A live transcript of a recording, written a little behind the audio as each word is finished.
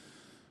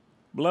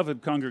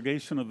Beloved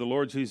congregation of the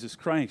Lord Jesus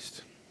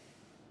Christ,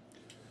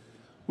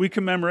 we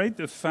commemorate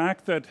the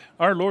fact that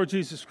our Lord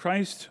Jesus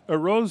Christ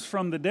arose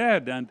from the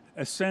dead and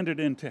ascended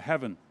into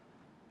heaven.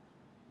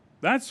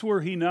 That's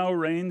where he now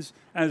reigns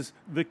as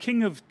the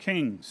King of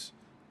Kings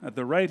at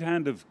the right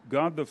hand of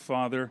God the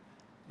Father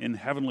in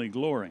heavenly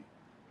glory.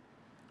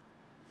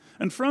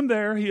 And from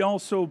there, he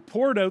also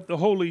poured out the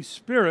Holy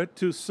Spirit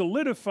to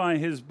solidify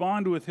his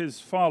bond with his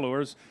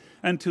followers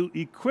and to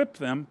equip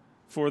them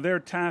for their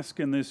task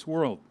in this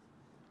world.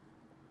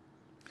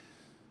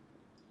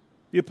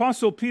 The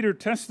Apostle Peter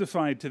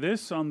testified to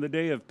this on the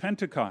day of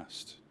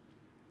Pentecost.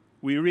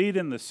 We read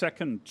in the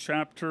 2nd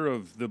chapter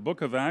of the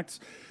book of Acts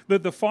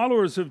that the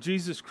followers of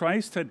Jesus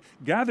Christ had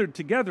gathered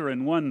together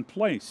in one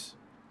place.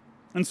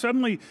 And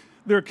suddenly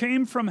there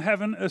came from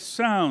heaven a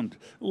sound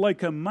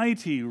like a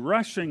mighty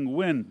rushing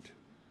wind,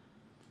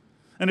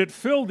 and it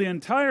filled the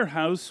entire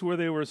house where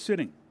they were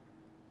sitting.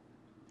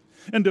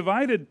 And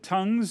divided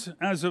tongues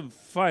as of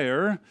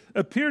fire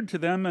appeared to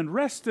them and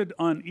rested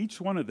on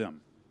each one of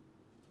them.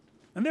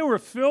 And they were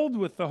filled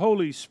with the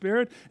Holy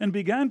Spirit and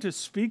began to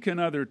speak in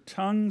other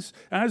tongues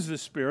as the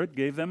Spirit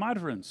gave them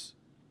utterance.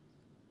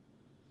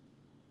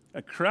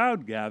 A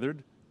crowd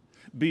gathered,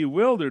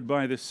 bewildered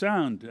by the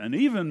sound, and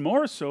even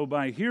more so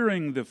by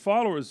hearing the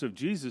followers of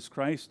Jesus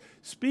Christ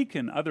speak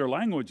in other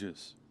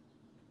languages.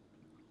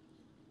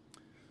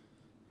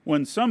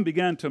 When some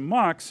began to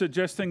mock,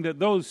 suggesting that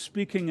those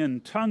speaking in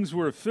tongues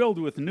were filled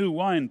with new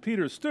wine,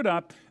 Peter stood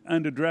up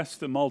and addressed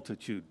the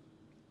multitude.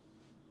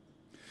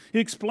 He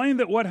explained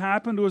that what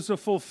happened was a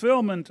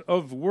fulfillment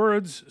of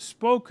words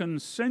spoken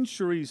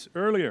centuries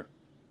earlier.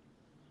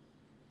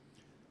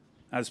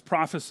 As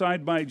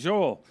prophesied by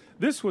Joel,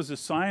 this was a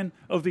sign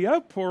of the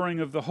outpouring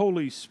of the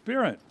Holy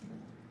Spirit.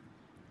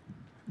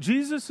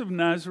 Jesus of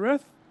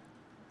Nazareth,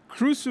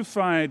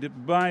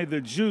 crucified by the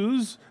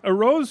Jews,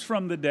 arose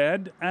from the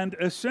dead and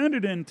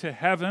ascended into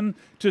heaven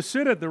to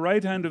sit at the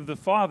right hand of the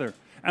Father,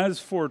 as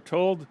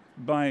foretold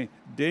by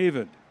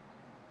David.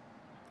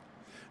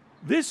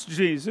 This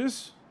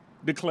Jesus,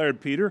 declared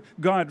Peter,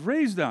 God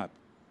raised up.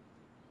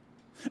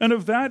 And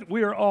of that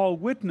we are all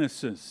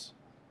witnesses.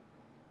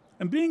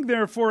 And being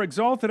therefore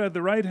exalted at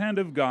the right hand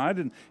of God,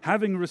 and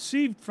having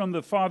received from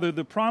the Father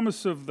the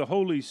promise of the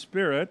Holy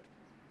Spirit,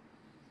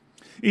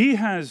 he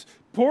has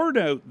poured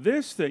out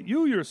this that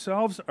you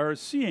yourselves are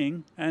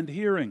seeing and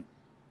hearing.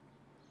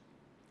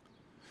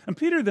 And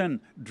Peter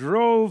then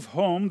drove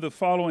home the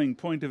following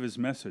point of his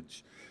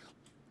message.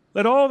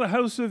 Let all the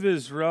house of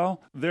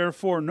Israel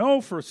therefore know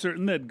for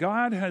certain that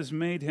God has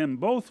made him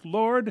both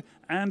Lord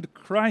and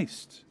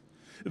Christ,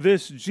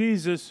 this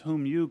Jesus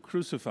whom you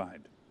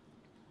crucified.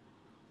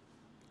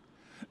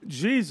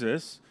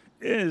 Jesus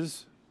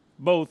is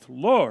both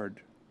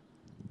Lord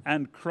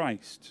and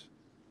Christ.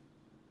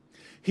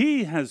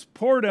 He has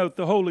poured out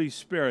the Holy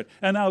Spirit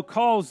and now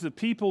calls the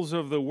peoples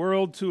of the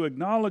world to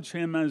acknowledge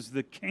him as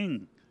the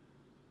King,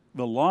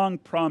 the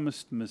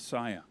long-promised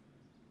Messiah.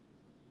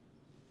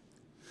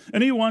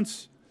 And he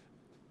wants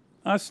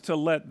us to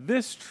let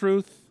this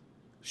truth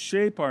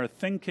shape our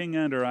thinking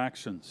and our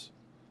actions.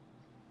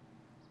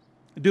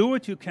 Do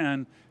what you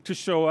can to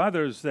show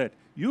others that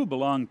you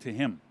belong to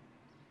him.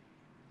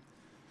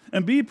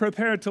 And be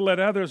prepared to let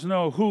others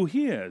know who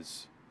he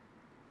is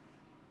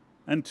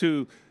and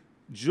to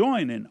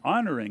join in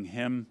honoring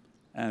him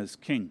as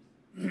King.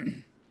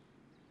 And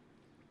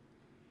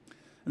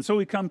so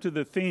we come to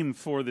the theme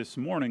for this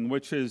morning,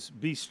 which is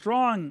be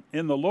strong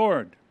in the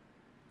Lord.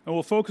 And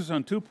we'll focus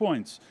on 2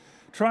 points.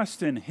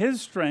 Trust in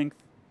his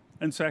strength,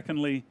 and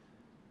secondly,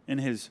 in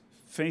his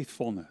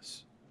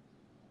faithfulness.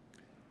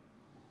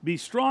 Be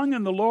strong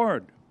in the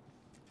Lord.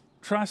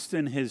 Trust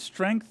in his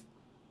strength,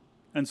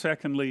 and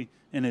secondly,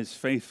 in his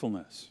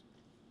faithfulness.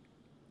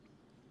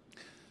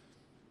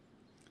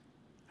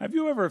 Have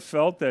you ever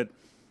felt that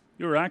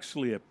you're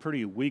actually a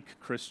pretty weak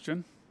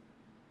Christian?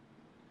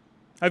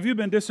 Have you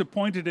been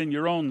disappointed in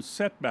your own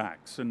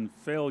setbacks and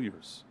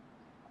failures?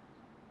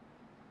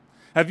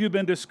 Have you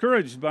been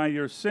discouraged by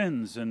your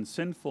sins and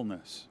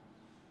sinfulness?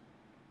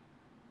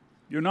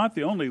 You're not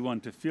the only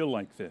one to feel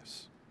like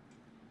this.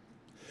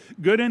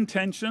 Good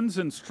intentions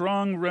and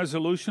strong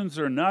resolutions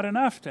are not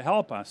enough to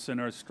help us in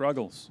our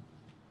struggles.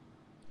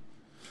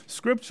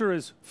 Scripture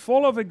is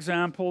full of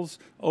examples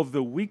of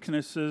the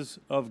weaknesses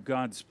of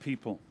God's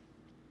people.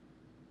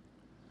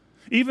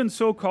 Even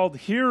so-called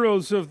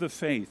heroes of the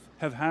faith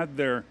have had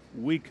their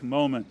weak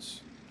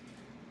moments.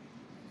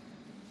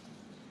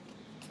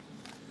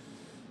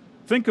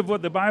 Think of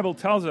what the Bible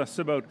tells us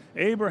about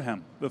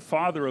Abraham, the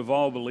father of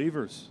all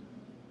believers.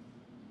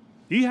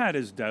 He had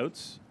his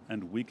doubts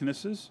and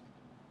weaknesses.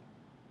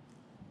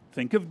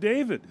 Think of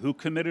David, who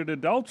committed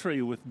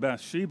adultery with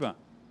Bathsheba.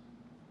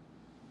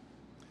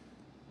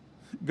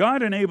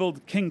 God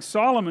enabled King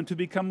Solomon to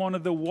become one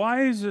of the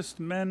wisest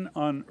men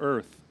on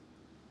earth.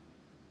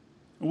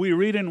 We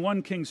read in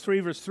 1 Kings 3,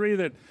 verse 3,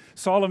 that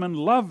Solomon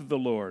loved the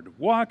Lord,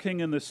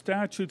 walking in the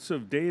statutes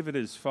of David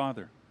his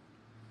father.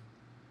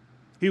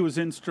 He was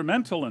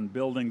instrumental in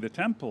building the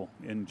temple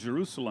in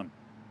Jerusalem.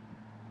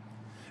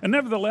 And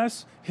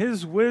nevertheless,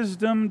 his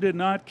wisdom did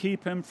not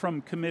keep him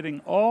from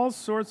committing all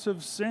sorts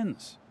of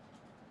sins.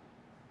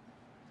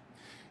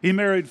 He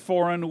married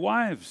foreign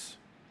wives.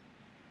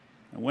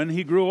 And when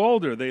he grew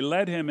older, they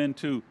led him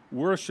into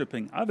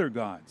worshiping other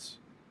gods.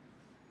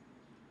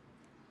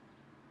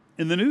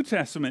 In the New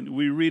Testament,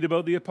 we read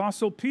about the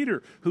Apostle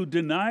Peter, who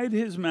denied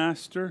his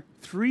master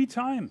 3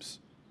 times.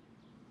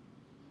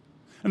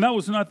 And that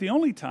was not the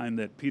only time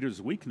that Peter's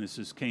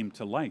weaknesses came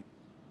to light.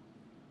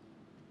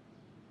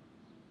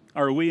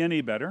 Are we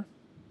any better?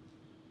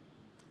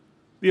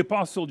 The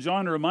Apostle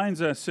John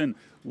reminds us in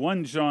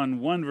 1 John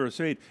 1 verse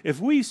 8, if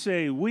we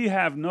say we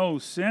have no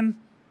sin,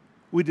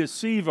 we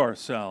deceive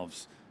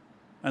ourselves,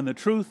 and the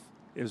truth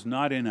is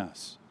not in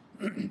us.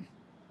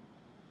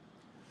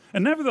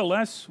 And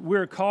nevertheless,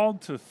 we're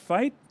called to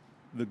fight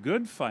the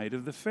good fight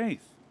of the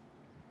faith.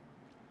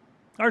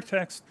 Our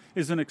text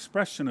is an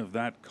expression of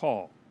that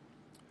call.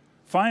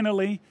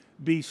 Finally,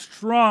 be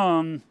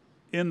strong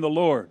in the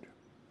Lord.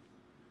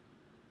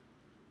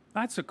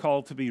 That's a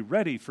call to be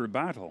ready for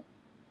battle.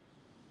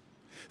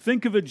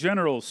 Think of a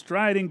general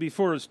striding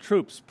before his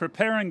troops,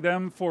 preparing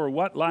them for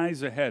what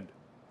lies ahead.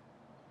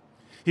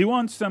 He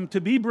wants them to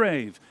be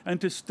brave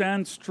and to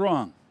stand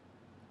strong.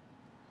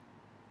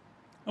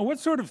 And what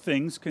sort of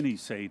things can he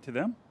say to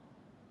them?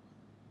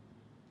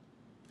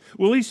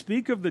 Will he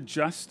speak of the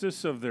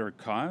justice of their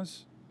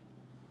cause?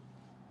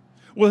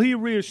 Will he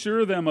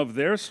reassure them of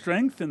their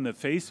strength in the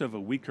face of a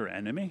weaker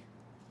enemy?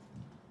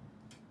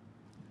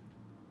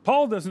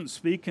 Paul doesn't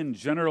speak in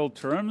general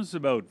terms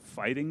about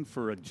fighting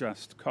for a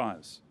just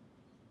cause.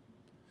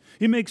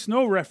 He makes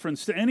no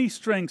reference to any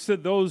strengths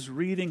that those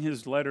reading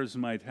his letters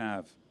might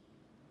have.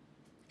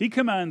 He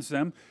commands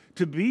them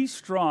to be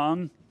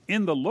strong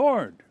in the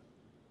Lord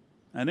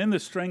and in the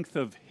strength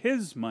of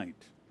his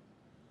might.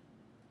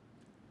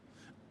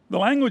 The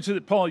language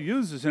that Paul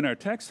uses in our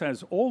text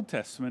has Old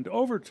Testament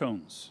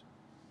overtones.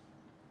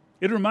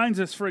 It reminds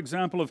us, for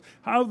example, of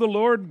how the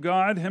Lord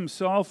God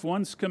himself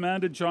once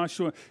commanded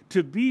Joshua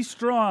to be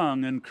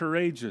strong and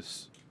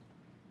courageous.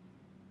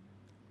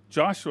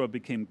 Joshua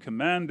became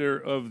commander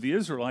of the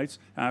Israelites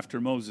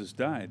after Moses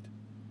died.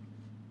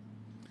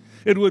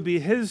 It would be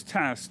his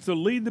task to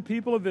lead the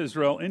people of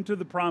Israel into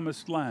the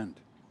promised land.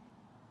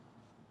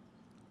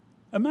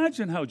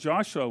 Imagine how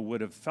Joshua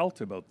would have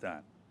felt about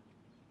that.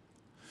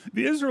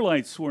 The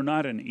Israelites were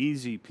not an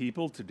easy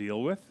people to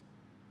deal with.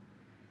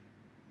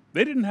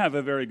 They didn't have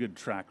a very good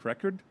track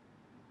record.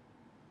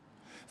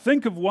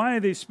 Think of why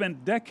they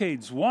spent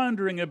decades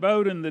wandering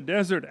about in the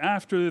desert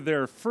after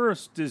their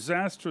first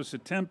disastrous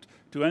attempt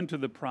to enter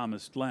the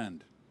promised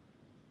land.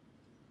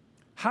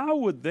 How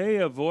would they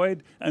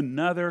avoid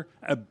another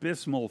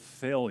abysmal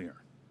failure?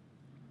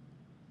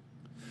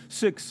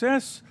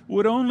 Success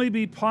would only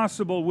be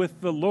possible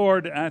with the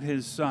Lord at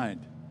his side.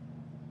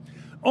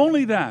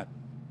 Only that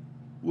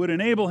would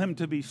enable him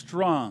to be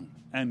strong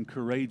and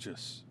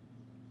courageous.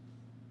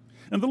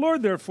 And the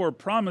Lord therefore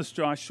promised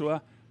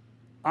Joshua,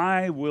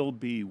 I will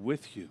be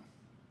with you.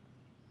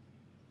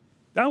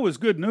 That was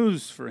good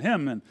news for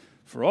him and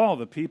for all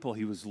the people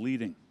he was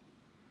leading.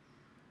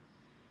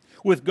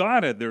 With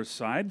God at their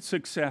side,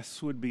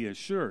 success would be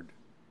assured.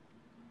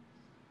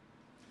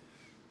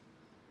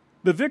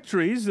 The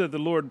victories that the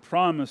Lord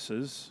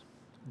promises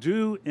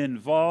do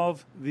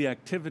involve the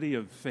activity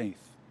of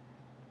faith.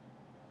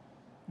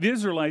 The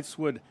Israelites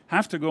would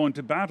have to go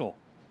into battle.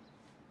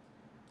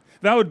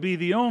 That would be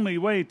the only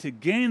way to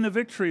gain the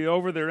victory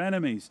over their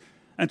enemies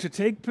and to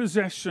take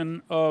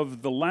possession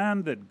of the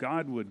land that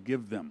God would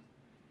give them.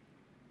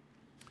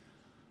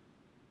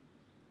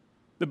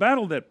 The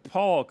battle that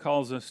Paul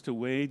calls us to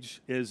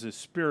wage is a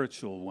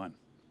spiritual one.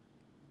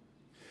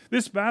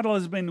 This battle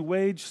has been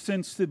waged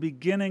since the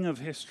beginning of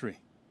history.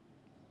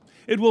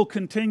 It will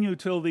continue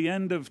till the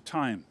end of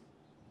time.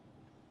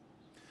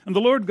 And the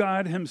Lord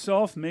God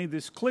himself made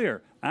this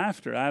clear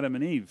after Adam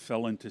and Eve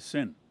fell into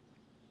sin.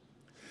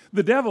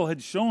 The devil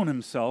had shown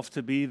himself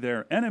to be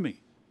their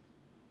enemy.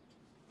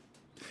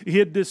 He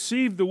had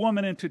deceived the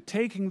woman into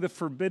taking the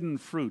forbidden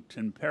fruit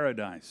in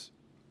paradise.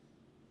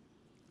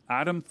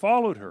 Adam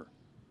followed her,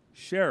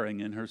 sharing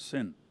in her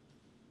sin.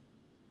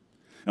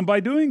 And by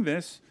doing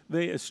this,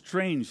 they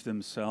estranged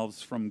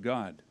themselves from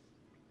God.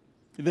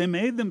 They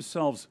made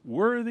themselves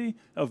worthy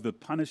of the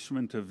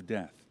punishment of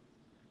death.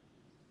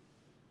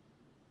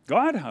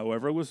 God,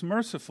 however, was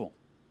merciful.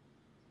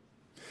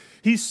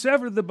 He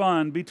severed the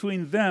bond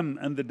between them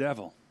and the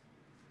devil.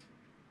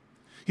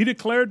 He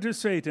declared to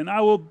Satan,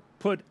 I will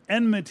put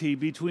enmity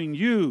between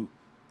you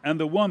and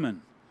the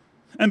woman,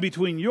 and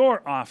between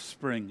your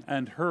offspring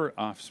and her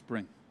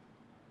offspring.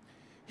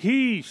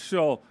 He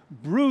shall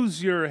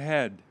bruise your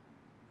head,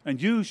 and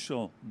you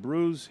shall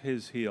bruise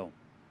his heel.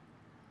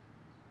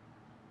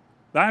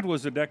 That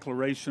was a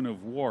declaration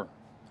of war.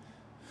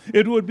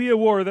 It would be a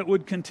war that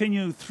would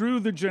continue through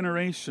the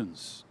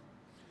generations.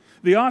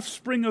 The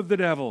offspring of the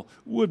devil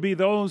would be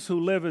those who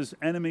live as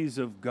enemies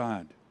of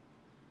God.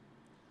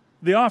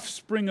 The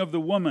offspring of the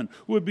woman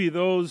would be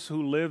those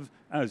who live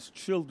as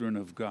children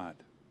of God.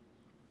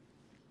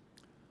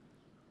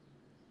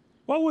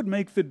 What would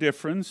make the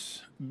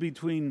difference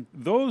between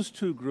those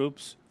two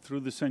groups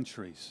through the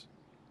centuries?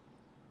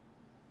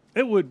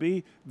 It would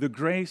be the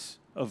grace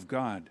of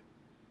God.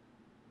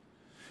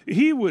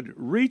 He would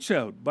reach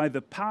out by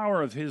the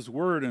power of His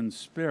Word and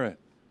Spirit.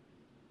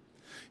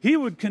 He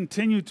would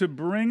continue to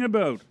bring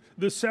about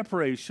the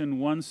separation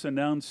once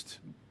announced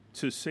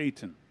to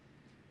Satan.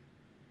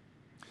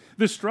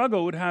 The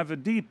struggle would have a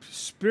deep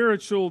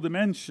spiritual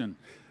dimension,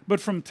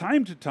 but from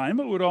time to time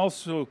it would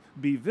also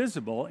be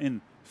visible in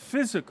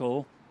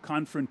physical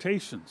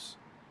confrontations.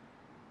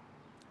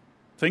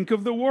 Think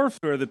of the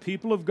warfare the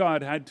people of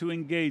God had to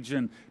engage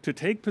in to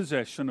take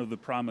possession of the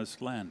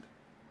promised land.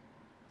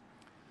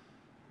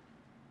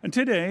 And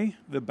today,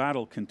 the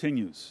battle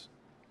continues.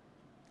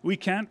 We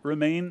can't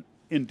remain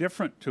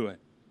indifferent to it.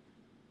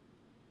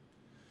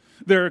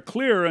 There are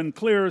clearer and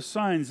clearer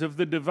signs of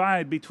the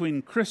divide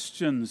between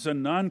Christians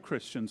and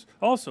non-Christians,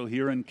 also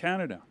here in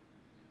Canada.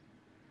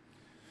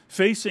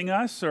 Facing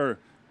us are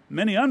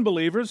many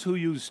unbelievers who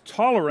use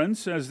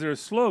tolerance as their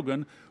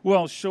slogan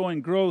while showing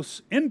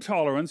gross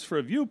intolerance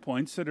for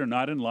viewpoints that are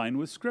not in line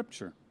with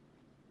Scripture.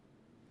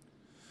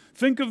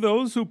 Think of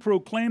those who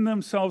proclaim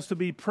themselves to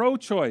be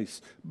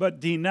pro-choice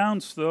but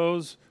denounce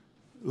those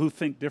who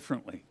think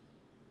differently.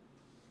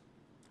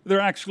 There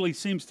actually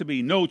seems to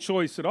be no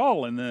choice at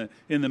all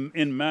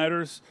in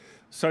matters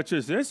such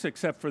as this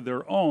except for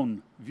their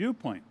own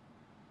viewpoint.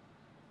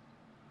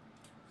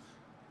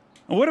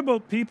 And what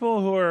about people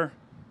who are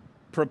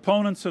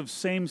proponents of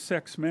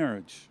same-sex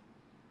marriage?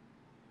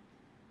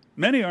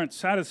 Many aren't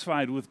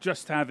satisfied with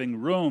just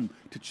having room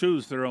to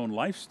choose their own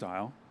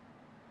lifestyle.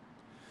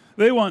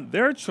 They want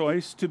their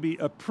choice to be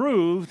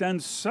approved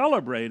and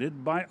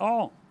celebrated by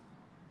all.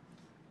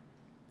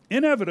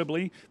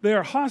 Inevitably, they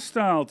are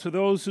hostile to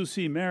those who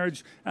see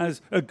marriage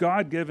as a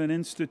God-given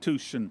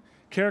institution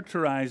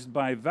characterized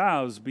by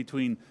vows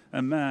between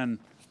a man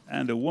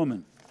and a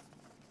woman.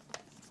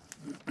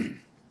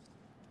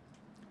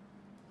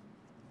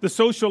 The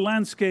social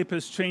landscape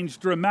has changed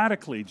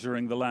dramatically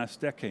during the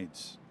last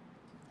decades.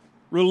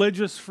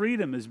 Religious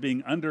freedom is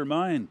being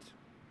undermined.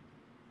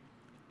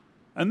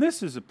 And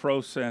this is a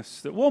process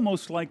that will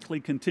most likely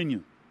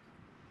continue.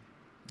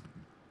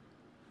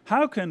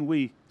 How can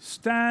we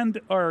stand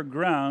our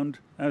ground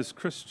as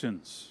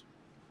Christians?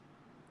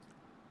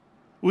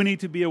 We need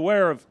to be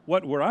aware of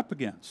what we're up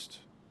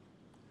against.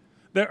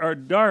 There are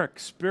dark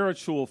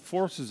spiritual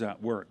forces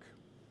at work.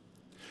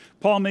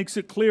 Paul makes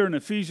it clear in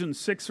Ephesians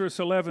 6, verse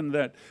 11,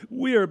 that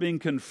we are being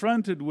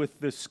confronted with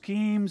the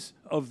schemes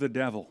of the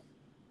devil.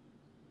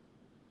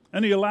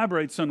 And he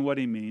elaborates on what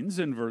he means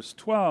in verse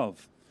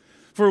 12.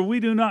 For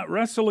we do not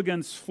wrestle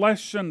against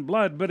flesh and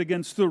blood, but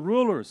against the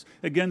rulers,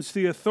 against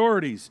the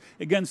authorities,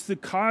 against the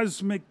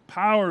cosmic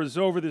powers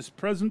over this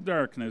present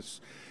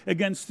darkness,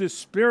 against the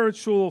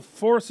spiritual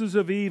forces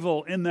of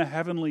evil in the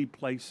heavenly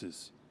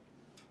places.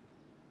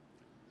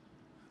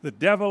 The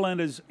devil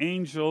and his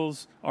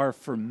angels are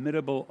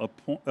formidable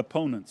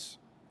opponents.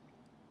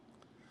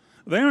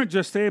 They aren't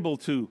just able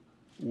to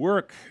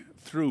work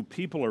through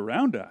people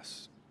around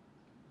us.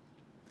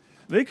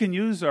 They can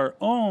use our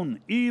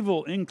own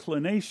evil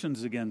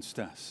inclinations against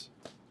us.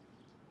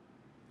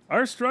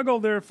 Our struggle,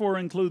 therefore,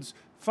 includes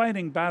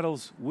fighting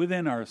battles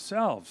within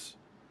ourselves.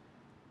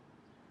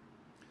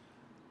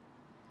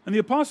 And the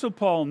Apostle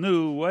Paul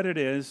knew what it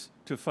is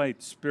to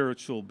fight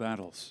spiritual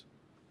battles.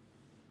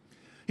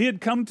 He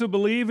had come to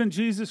believe in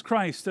Jesus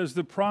Christ as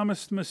the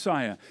promised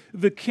Messiah,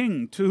 the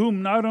King to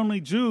whom not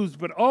only Jews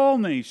but all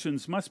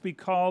nations must be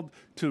called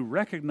to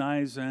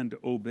recognize and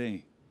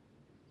obey.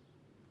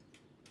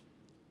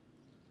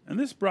 And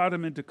this brought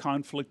him into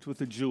conflict with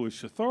the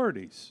Jewish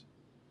authorities.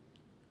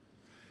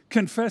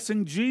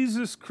 Confessing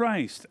Jesus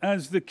Christ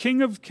as the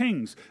King of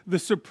Kings, the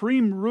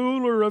supreme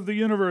ruler of the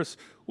universe,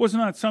 was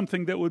not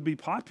something that would be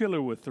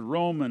popular with the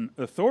Roman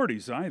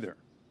authorities either.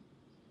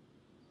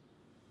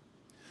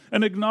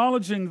 And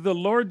acknowledging the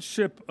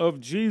lordship of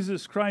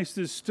Jesus Christ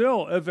is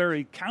still a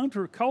very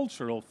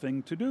countercultural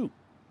thing to do.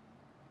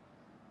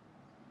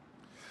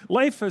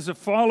 Life as a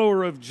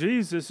follower of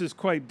Jesus is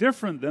quite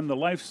different than the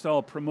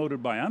lifestyle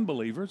promoted by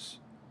unbelievers.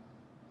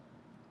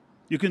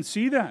 You can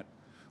see that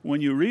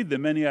when you read the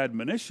many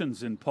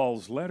admonitions in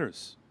Paul's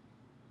letters.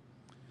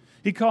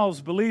 He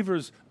calls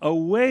believers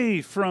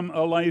away from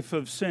a life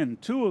of sin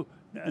to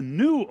a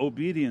new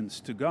obedience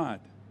to God.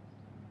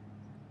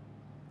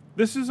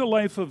 This is a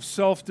life of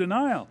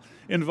self-denial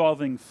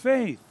involving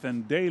faith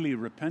and daily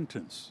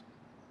repentance.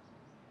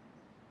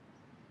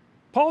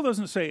 Paul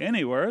doesn't say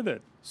anywhere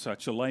that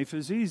such a life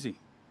is easy.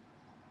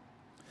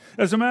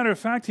 As a matter of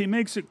fact, he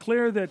makes it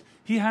clear that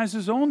he has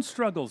his own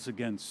struggles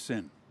against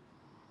sin.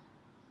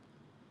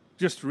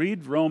 Just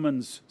read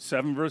Romans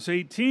 7, verse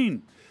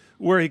 18,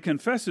 where he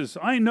confesses,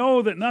 I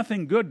know that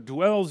nothing good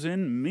dwells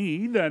in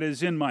me, that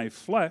is in my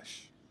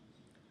flesh.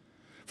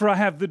 For I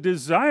have the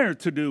desire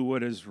to do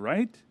what is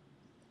right,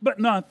 but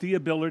not the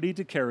ability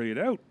to carry it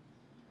out.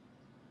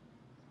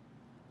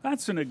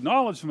 That's an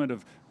acknowledgement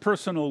of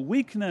personal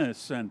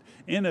weakness and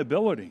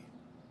inability.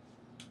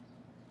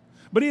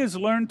 But he has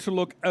learned to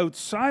look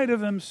outside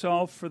of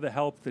himself for the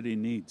help that he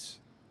needs.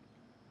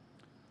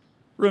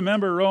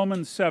 Remember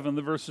Romans 7,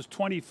 the verses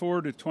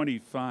 24 to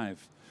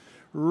 25.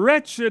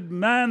 Wretched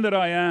man that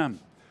I am,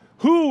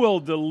 who will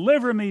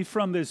deliver me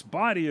from this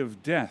body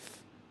of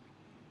death?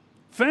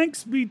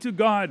 Thanks be to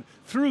God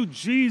through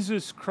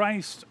Jesus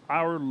Christ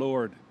our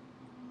Lord.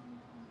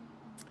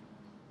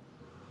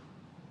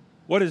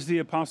 What is the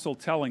apostle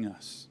telling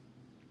us?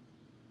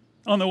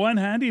 On the one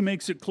hand, he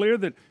makes it clear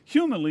that,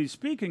 humanly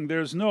speaking,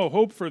 there's no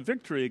hope for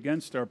victory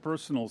against our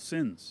personal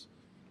sins.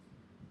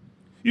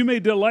 You may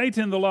delight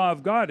in the law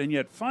of God and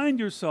yet find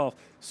yourself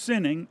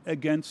sinning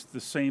against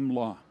the same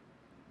law.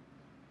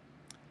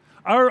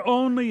 Our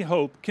only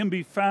hope can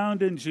be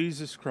found in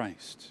Jesus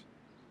Christ.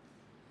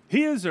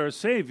 He is our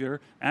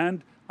Savior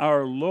and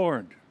our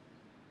Lord.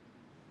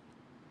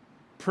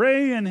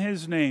 Pray in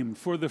His name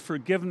for the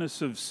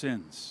forgiveness of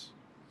sins.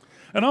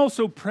 And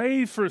also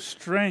pray for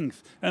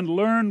strength and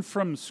learn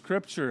from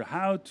Scripture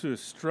how to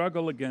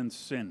struggle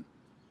against sin.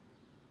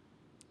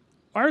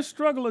 Our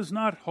struggle is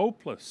not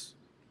hopeless.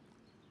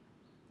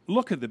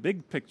 Look at the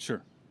big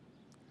picture.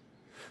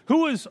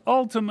 Who is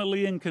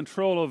ultimately in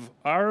control of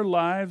our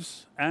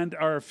lives and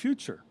our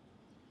future?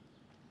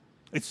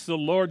 It's the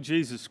Lord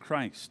Jesus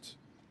Christ.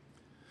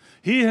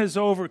 He has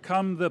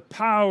overcome the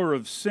power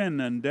of sin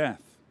and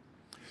death.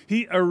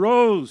 He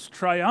arose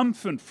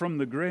triumphant from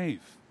the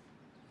grave.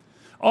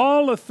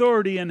 All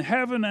authority in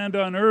heaven and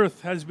on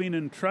earth has been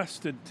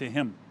entrusted to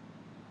Him.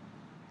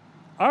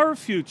 Our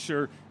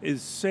future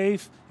is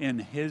safe in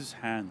His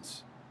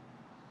hands.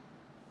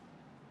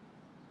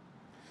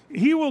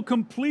 He will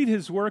complete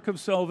His work of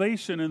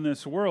salvation in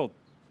this world.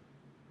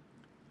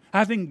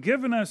 Having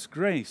given us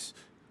grace,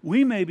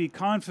 we may be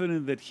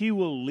confident that He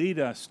will lead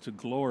us to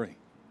glory.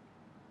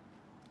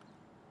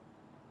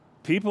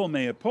 People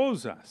may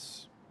oppose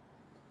us.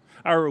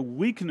 Our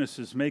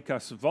weaknesses make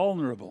us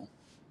vulnerable.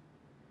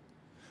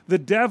 The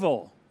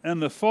devil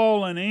and the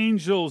fallen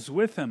angels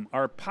with him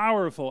are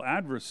powerful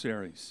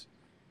adversaries.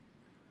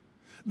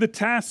 The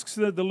tasks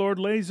that the Lord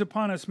lays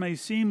upon us may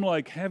seem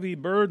like heavy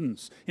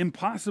burdens,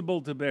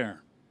 impossible to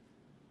bear.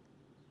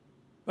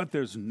 But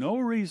there's no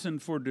reason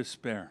for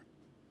despair.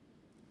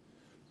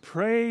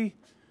 Pray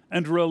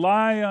and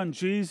rely on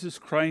Jesus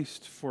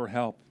Christ for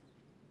help.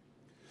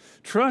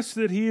 Trust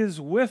that He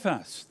is with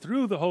us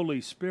through the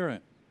Holy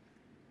Spirit.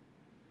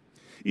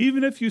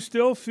 Even if you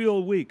still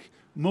feel weak,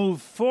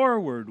 move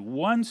forward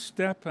one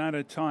step at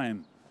a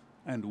time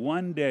and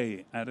one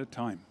day at a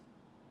time.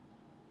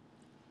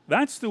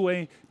 That's the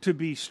way to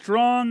be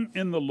strong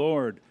in the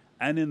Lord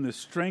and in the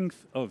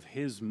strength of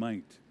His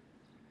might.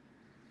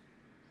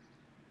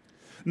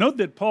 Note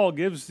that Paul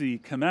gives the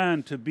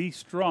command to be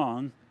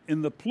strong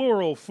in the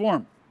plural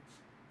form.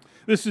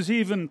 This is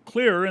even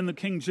clearer in the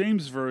King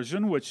James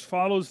Version, which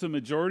follows the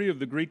majority of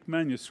the Greek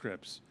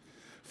manuscripts.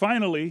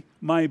 Finally,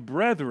 my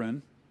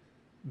brethren,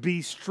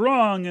 be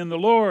strong in the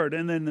Lord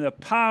and in the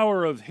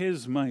power of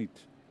His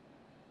might.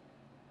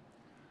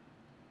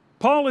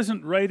 Paul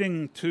isn't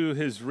writing to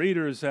his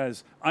readers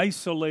as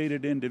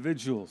isolated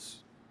individuals.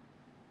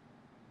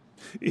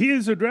 He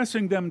is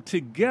addressing them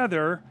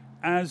together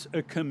as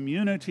a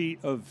community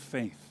of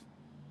faith.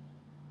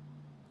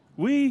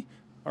 We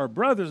are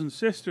brothers and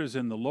sisters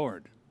in the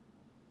Lord.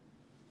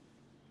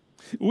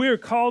 We are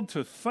called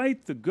to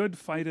fight the good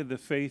fight of the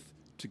faith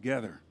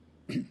together.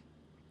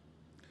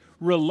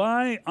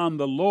 Rely on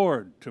the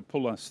Lord to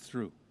pull us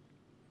through.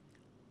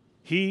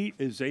 He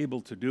is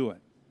able to do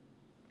it.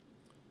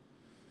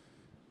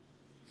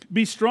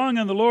 Be strong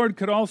in the Lord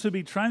could also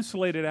be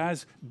translated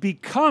as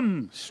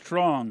become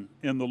strong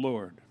in the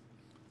Lord.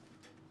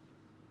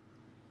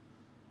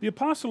 The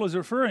apostle is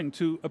referring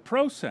to a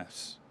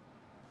process.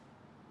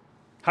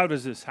 How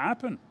does this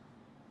happen?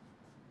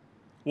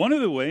 One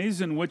of the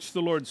ways in which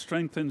the Lord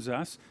strengthens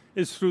us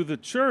is through the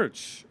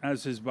church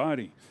as His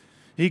body.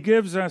 He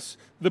gives us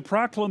the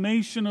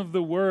proclamation of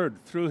the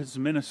word through His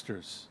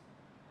ministers.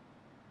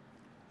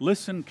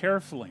 Listen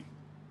carefully.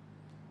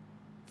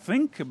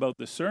 Think about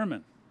the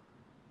sermon.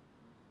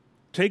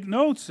 Take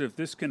notes if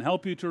this can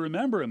help you to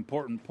remember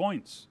important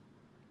points.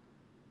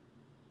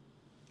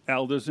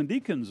 Elders and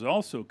deacons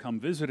also come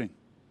visiting.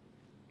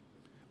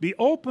 Be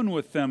open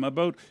with them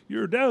about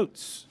your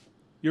doubts,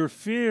 your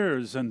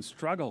fears and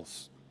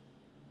struggles.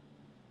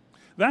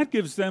 That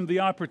gives them the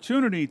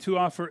opportunity to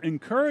offer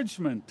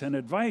encouragement and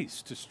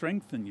advice to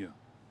strengthen you.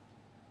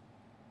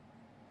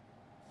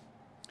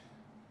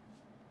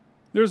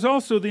 There's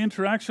also the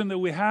interaction that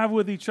we have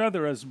with each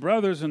other as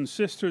brothers and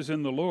sisters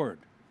in the Lord.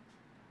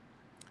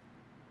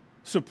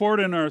 Support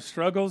in our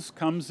struggles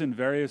comes in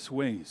various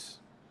ways.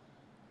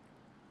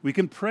 We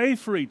can pray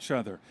for each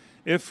other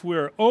if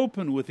we're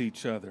open with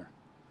each other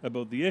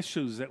about the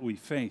issues that we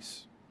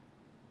face.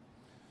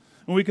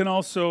 And we can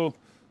also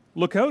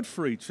look out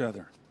for each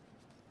other.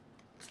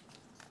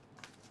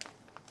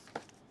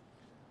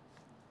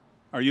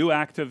 Are you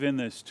active in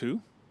this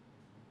too?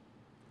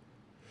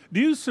 Do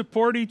you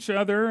support each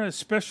other,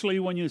 especially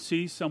when you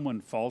see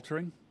someone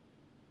faltering?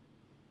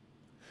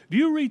 Do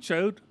you reach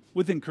out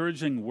with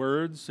encouraging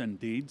words and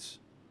deeds?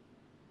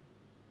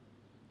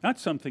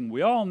 That's something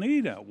we all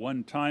need at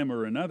one time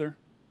or another.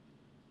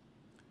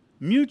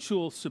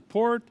 mutual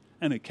support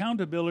and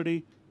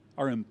accountability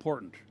are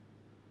important.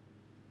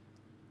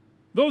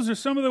 Those are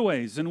some of the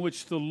ways in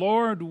which the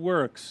Lord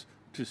works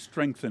to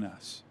strengthen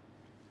us.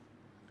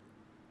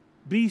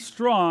 Be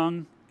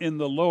strong in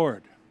the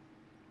Lord.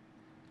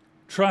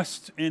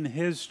 Trust in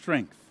His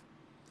strength.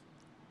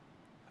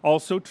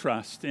 Also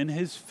trust in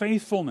His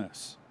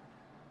faithfulness.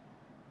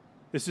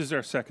 This is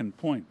our second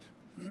point.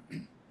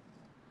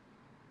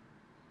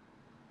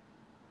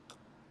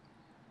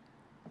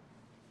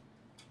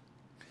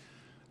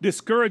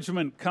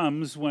 Discouragement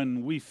comes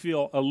when we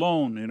feel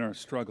alone in our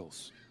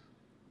struggles.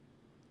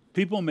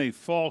 People may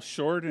fall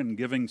short in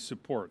giving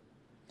support.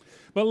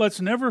 But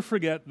let's never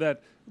forget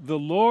that the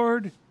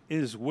Lord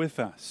is with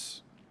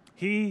us.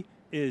 He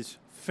is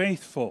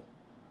faithful.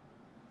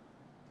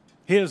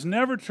 He has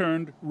never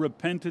turned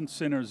repentant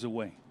sinners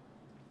away.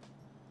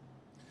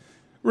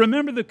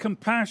 Remember the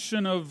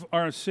compassion of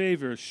our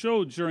Savior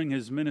showed during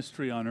His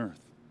ministry on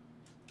earth.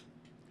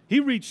 He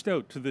reached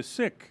out to the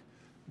sick,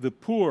 the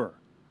poor,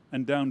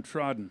 and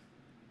downtrodden.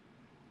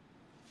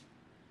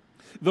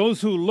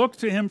 Those who looked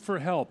to Him for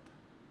help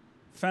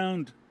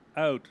found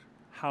out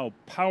how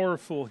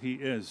powerful He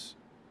is.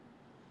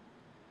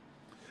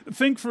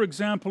 Think, for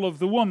example, of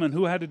the woman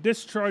who had a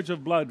discharge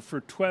of blood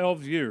for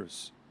 12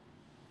 years.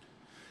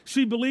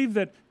 She believed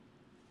that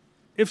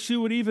if she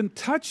would even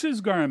touch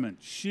His garment,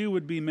 she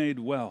would be made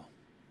well.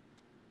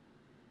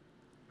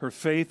 Her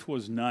faith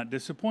was not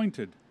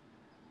disappointed.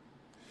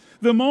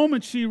 The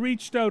moment she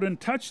reached out and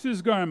touched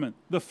His garment,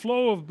 the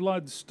flow of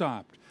blood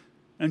stopped,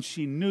 and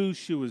she knew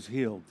she was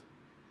healed.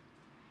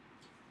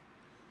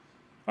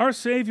 Our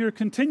Savior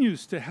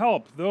continues to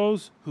help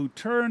those who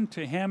turn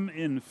to Him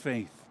in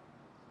faith.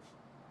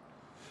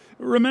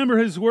 Remember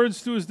His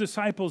words to His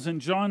disciples in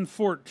John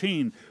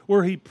 14,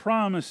 where He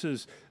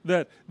promises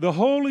that the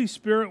Holy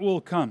Spirit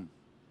will come,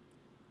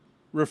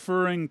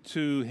 referring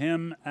to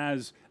Him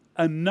as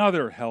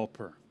another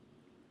helper.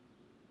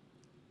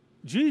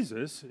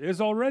 Jesus is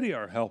already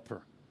our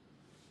helper.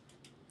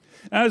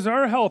 As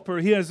our helper,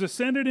 He has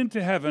ascended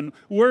into heaven,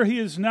 where He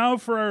is now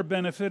for our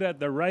benefit at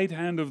the right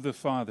hand of the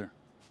Father.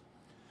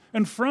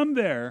 And from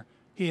there,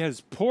 He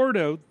has poured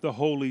out the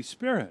Holy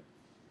Spirit.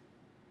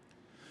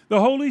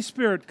 The Holy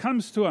Spirit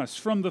comes to us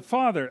from the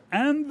Father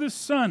and the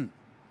Son,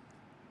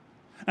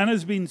 and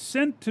has been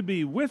sent to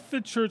be with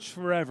the church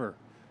forever,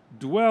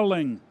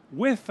 dwelling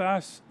with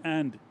us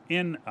and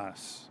in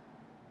us.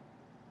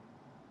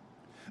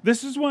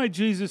 This is why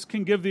Jesus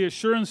can give the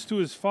assurance to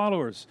His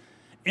followers,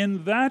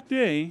 in that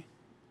day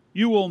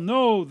you will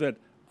know that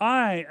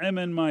I am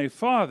in my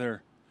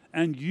Father,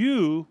 and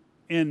you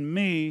in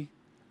me,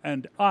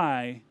 and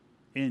I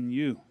in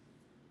you.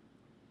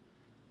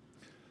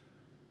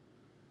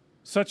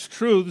 Such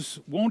truths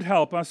won't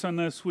help us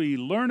unless we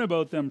learn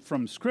about them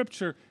from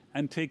Scripture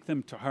and take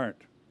them to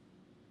heart.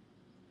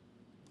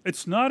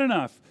 It's not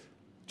enough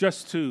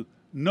just to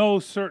know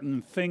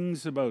certain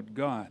things about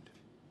God.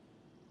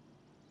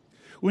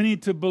 We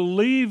need to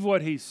believe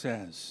what He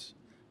says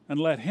and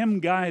let Him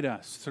guide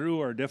us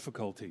through our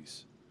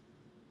difficulties.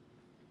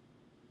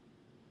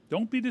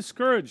 Don't be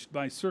discouraged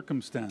by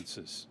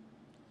circumstances.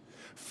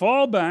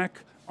 Fall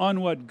back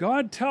on what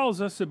God tells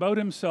us about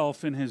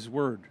Himself in His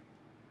Word.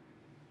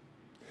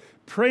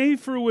 Pray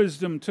for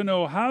wisdom to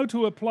know how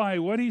to apply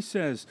what He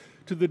says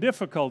to the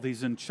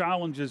difficulties and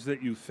challenges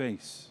that you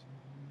face.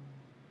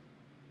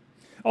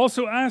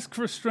 Also ask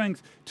for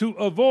strength to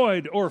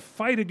avoid or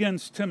fight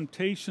against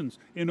temptations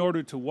in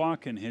order to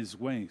walk in His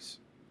ways.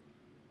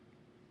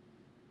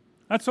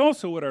 That's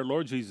also what our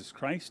Lord Jesus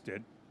Christ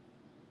did.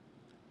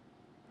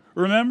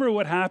 Remember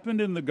what happened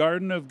in the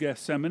Garden of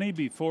Gethsemane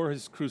before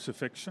His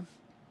crucifixion?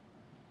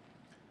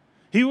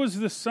 He was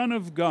the Son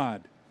of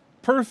God,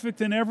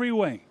 perfect in every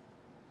way,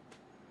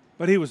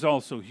 but He was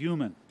also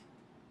human,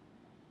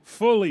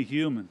 fully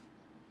human.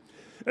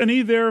 And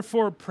He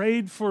therefore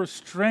prayed for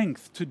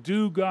strength to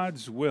do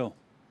God's will.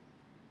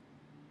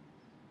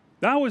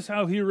 That was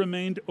how He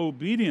remained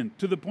obedient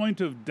to the point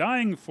of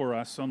dying for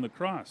us on the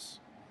cross.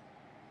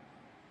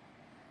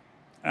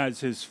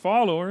 As His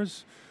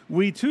followers,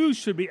 we too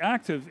should be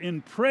active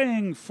in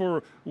praying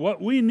for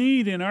what we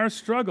need in our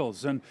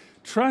struggles and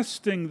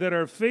trusting that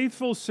our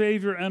faithful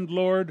Savior and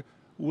Lord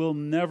will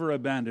never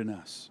abandon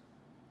us.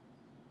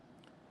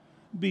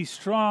 Be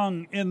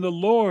strong in the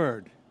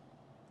Lord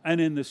and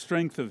in the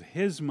strength of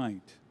His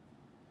might.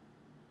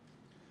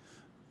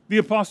 The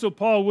Apostle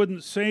Paul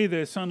wouldn't say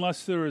this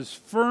unless there is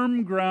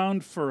firm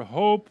ground for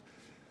hope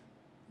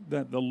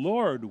that the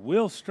Lord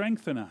will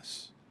strengthen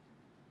us.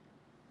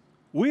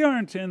 We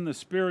aren't in the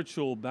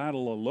spiritual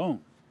battle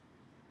alone.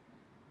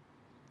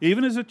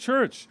 Even as a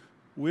church,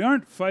 we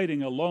aren't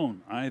fighting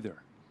alone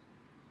either.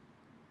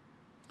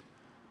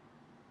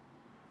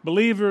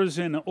 Believers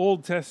in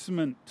Old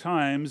Testament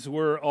times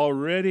were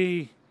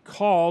already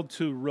called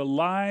to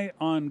rely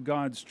on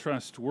God's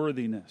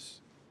trustworthiness.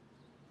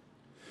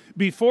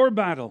 Before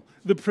battle,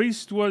 the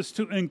priest was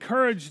to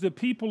encourage the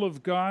people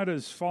of God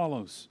as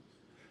follows.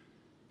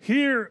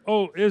 Hear,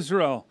 O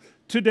Israel,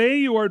 today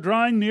you are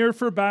drawing near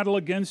for battle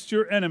against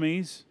your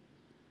enemies.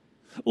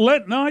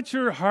 Let not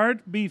your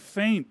heart be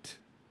faint.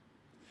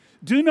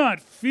 Do not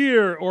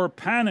fear or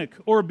panic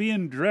or be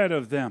in dread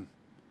of them.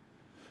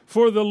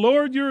 For the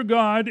Lord your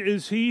God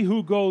is he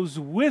who goes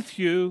with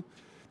you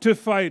to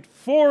fight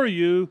for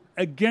you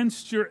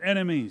against your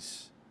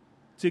enemies,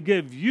 to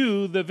give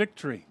you the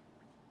victory.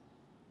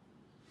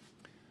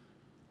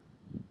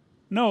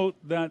 Note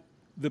that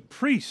the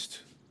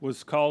priest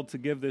was called to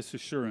give this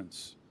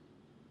assurance.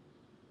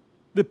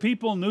 The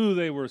people knew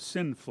they were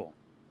sinful.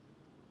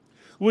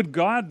 Would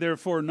God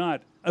therefore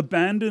not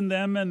abandon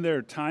them in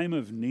their time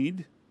of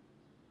need?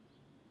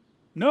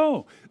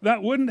 No,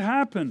 that wouldn't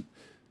happen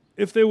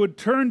if they would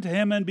turn to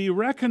him and be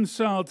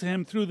reconciled to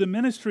him through the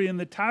ministry in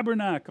the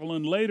tabernacle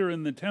and later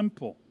in the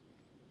temple.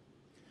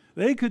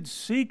 They could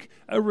seek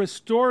a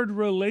restored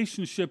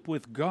relationship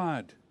with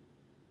God.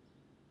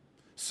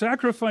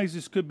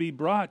 Sacrifices could be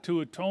brought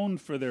to atone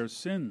for their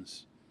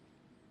sins.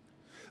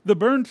 The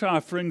burnt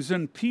offerings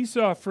and peace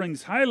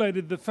offerings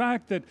highlighted the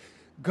fact that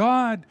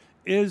God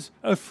is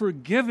a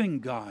forgiving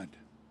God.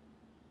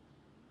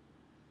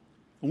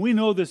 We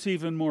know this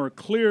even more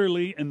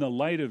clearly in the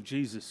light of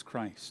Jesus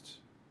Christ.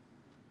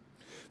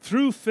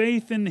 Through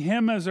faith in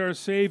him as our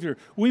Savior,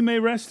 we may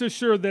rest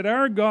assured that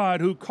our God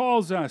who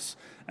calls us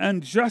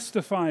and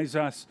justifies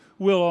us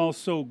will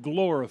also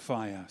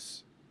glorify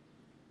us.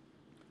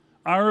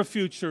 Our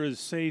future is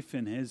safe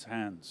in his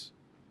hands.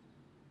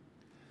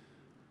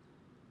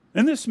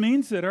 And this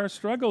means that our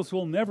struggles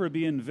will never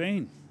be in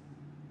vain.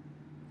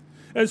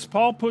 As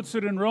Paul puts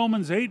it in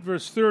Romans 8,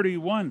 verse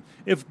 31,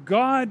 if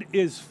God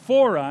is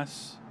for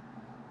us,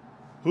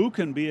 who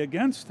can be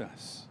against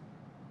us?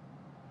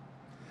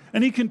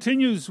 And he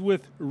continues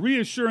with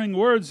reassuring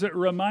words that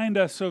remind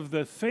us of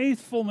the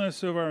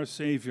faithfulness of our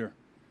Savior.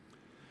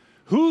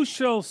 Who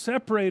shall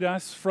separate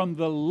us from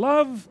the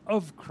love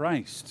of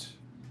Christ?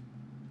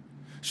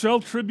 Shall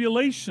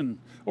tribulation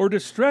or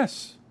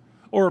distress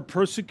or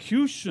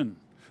persecution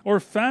or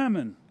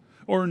famine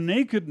or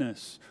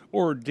nakedness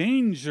or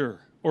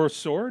danger or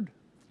sword?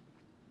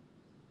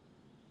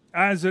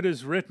 As it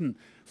is written,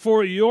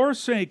 for your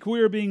sake we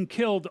are being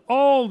killed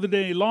all the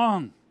day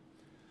long.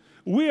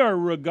 We are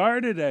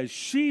regarded as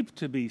sheep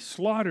to be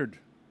slaughtered.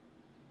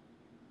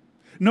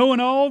 Knowing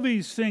all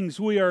these things,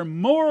 we are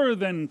more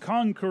than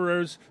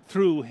conquerors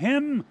through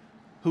him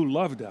who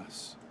loved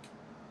us.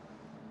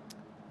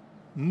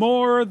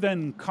 More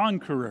than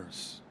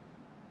conquerors.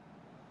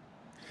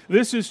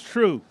 This is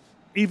true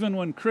even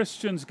when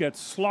Christians get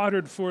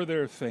slaughtered for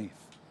their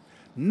faith.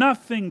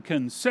 Nothing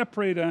can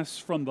separate us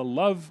from the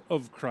love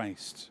of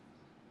Christ.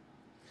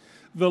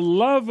 The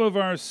love of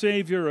our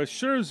Savior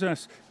assures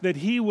us that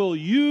he will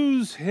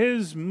use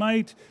his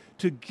might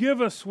to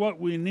give us what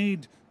we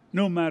need,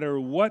 no matter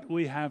what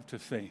we have to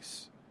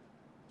face.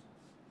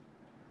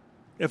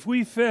 If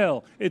we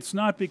fail, it's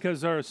not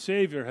because our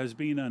Savior has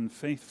been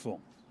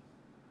unfaithful.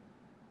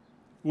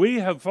 We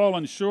have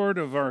fallen short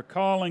of our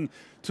calling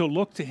to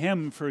look to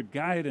him for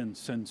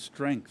guidance and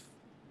strength.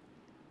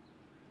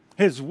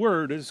 His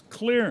word is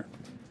clear.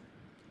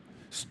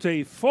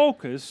 Stay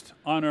focused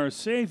on our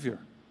Savior.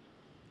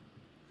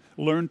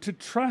 Learn to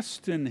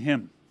trust in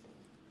him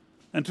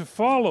and to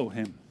follow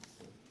him.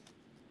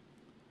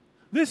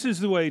 This is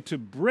the way to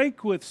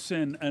break with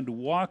sin and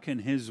walk in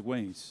his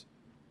ways.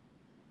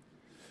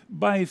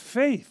 By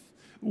faith,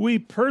 we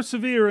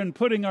persevere in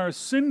putting our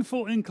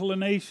sinful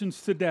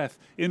inclinations to death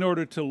in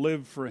order to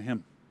live for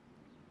him.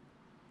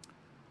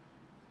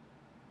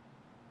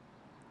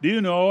 Do you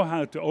know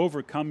how to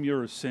overcome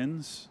your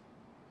sins?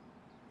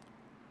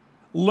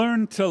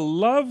 Learn to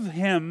love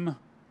him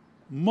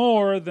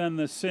more than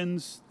the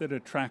sins that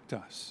attract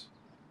us.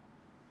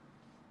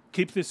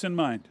 Keep this in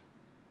mind.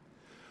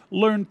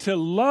 Learn to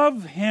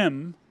love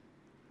him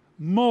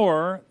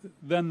more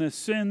than the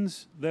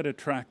sins that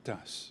attract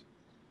us.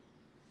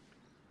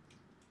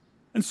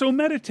 And so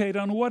meditate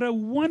on what a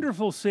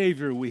wonderful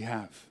Savior we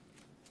have.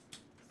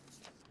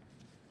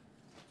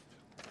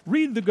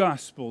 Read the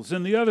Gospels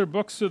and the other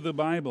books of the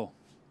Bible.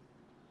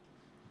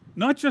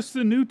 Not just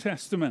the New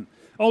Testament.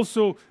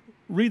 Also,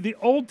 read the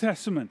Old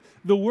Testament,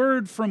 the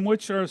word from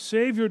which our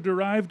Savior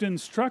derived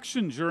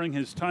instruction during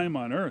his time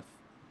on earth.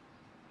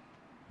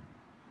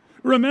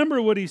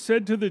 Remember what he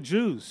said to the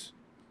Jews.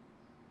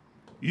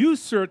 You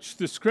search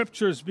the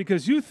Scriptures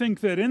because you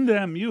think that in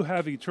them you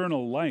have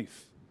eternal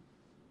life.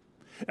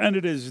 And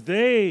it is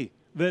they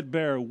that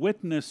bear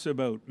witness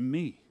about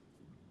me.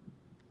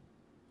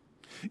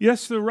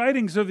 Yes, the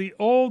writings of the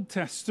Old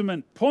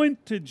Testament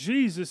point to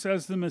Jesus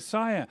as the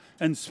Messiah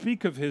and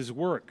speak of his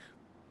work.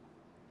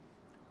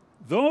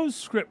 Those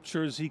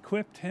scriptures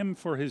equipped him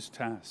for his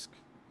task.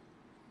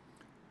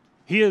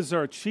 He is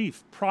our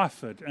chief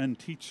prophet and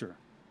teacher.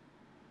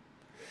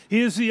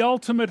 He is the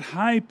ultimate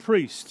high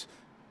priest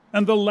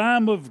and the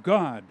Lamb of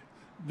God,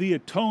 the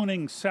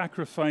atoning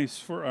sacrifice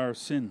for our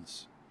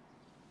sins.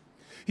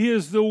 He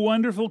is the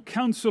wonderful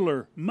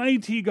Counselor,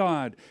 mighty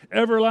God,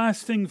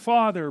 everlasting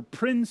Father,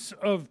 Prince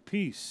of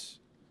Peace.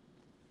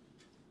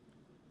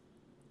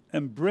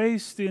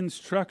 Embrace the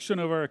instruction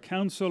of our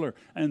Counselor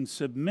and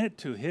submit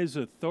to his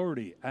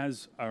authority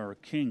as our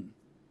King.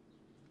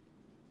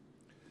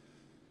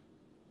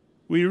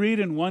 We read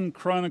in 1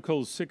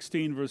 Chronicles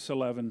 16, verse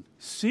 11,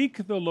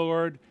 "Seek the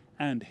Lord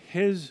and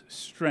his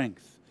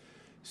strength.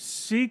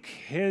 Seek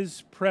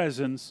his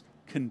presence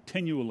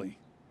continually."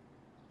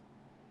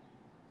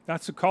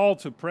 That's a call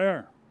to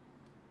prayer.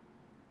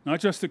 Not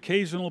just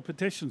occasional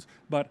petitions,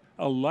 but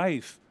a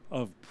life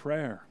of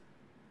prayer.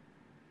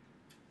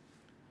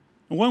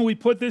 And when we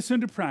put this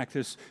into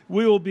practice,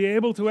 we will be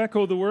able to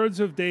echo the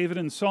words of David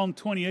in Psalm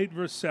 28,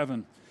 verse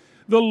 7.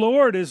 "The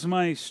Lord is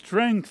my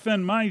strength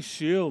and my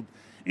shield.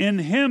 In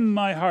him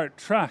my heart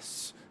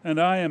trusts, and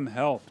I am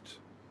helped.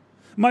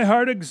 My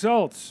heart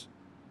exults,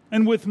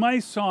 and with my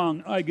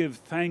song I give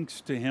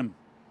thanks to him."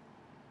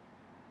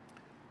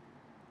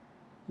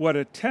 What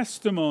a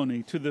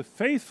testimony to the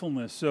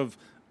faithfulness of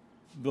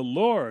the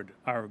Lord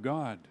our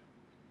God.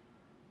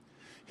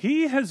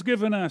 He has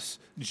given us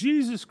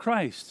Jesus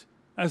Christ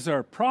as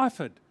our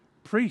prophet,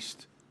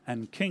 priest,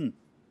 and king.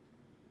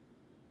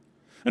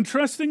 And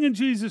trusting in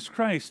Jesus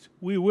Christ,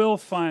 we will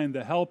find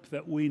the help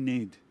that we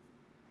need.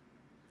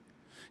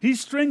 He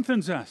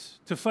strengthens us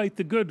to fight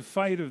the good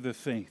fight of the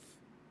faith.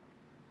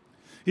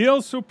 He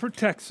also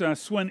protects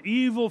us when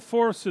evil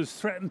forces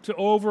threaten to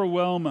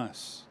overwhelm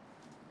us.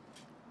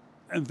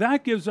 And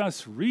that gives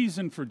us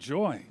reason for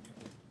joy.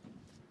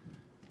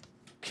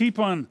 Keep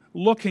on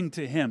looking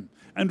to him,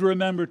 and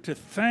remember to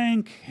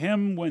thank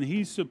him when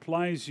he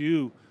supplies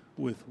you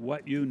with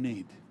what you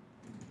need.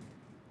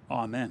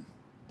 Amen.